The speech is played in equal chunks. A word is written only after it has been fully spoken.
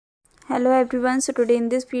Hello everyone, so today in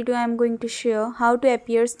this video I am going to share how to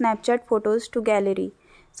appear Snapchat photos to gallery.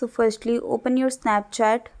 So firstly open your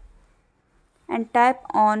Snapchat and tap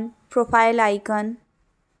on profile icon.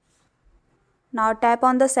 Now tap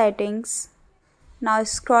on the settings. Now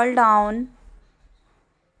scroll down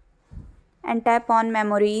and tap on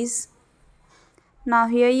memories. Now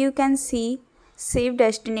here you can see save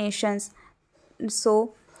destinations.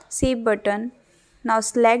 So save button. Now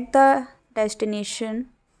select the destination,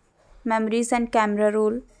 memories and camera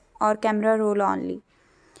roll or camera roll only.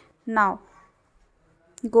 Now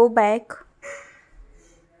go back.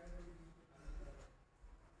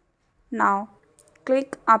 Now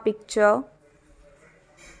click a picture.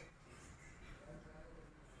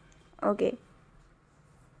 Okay.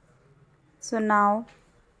 So now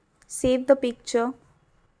save the picture.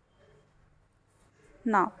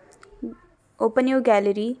 Now open your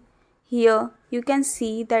gallery. Here you can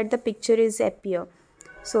see that the picture is appear.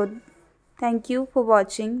 So thank you for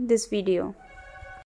watching this video.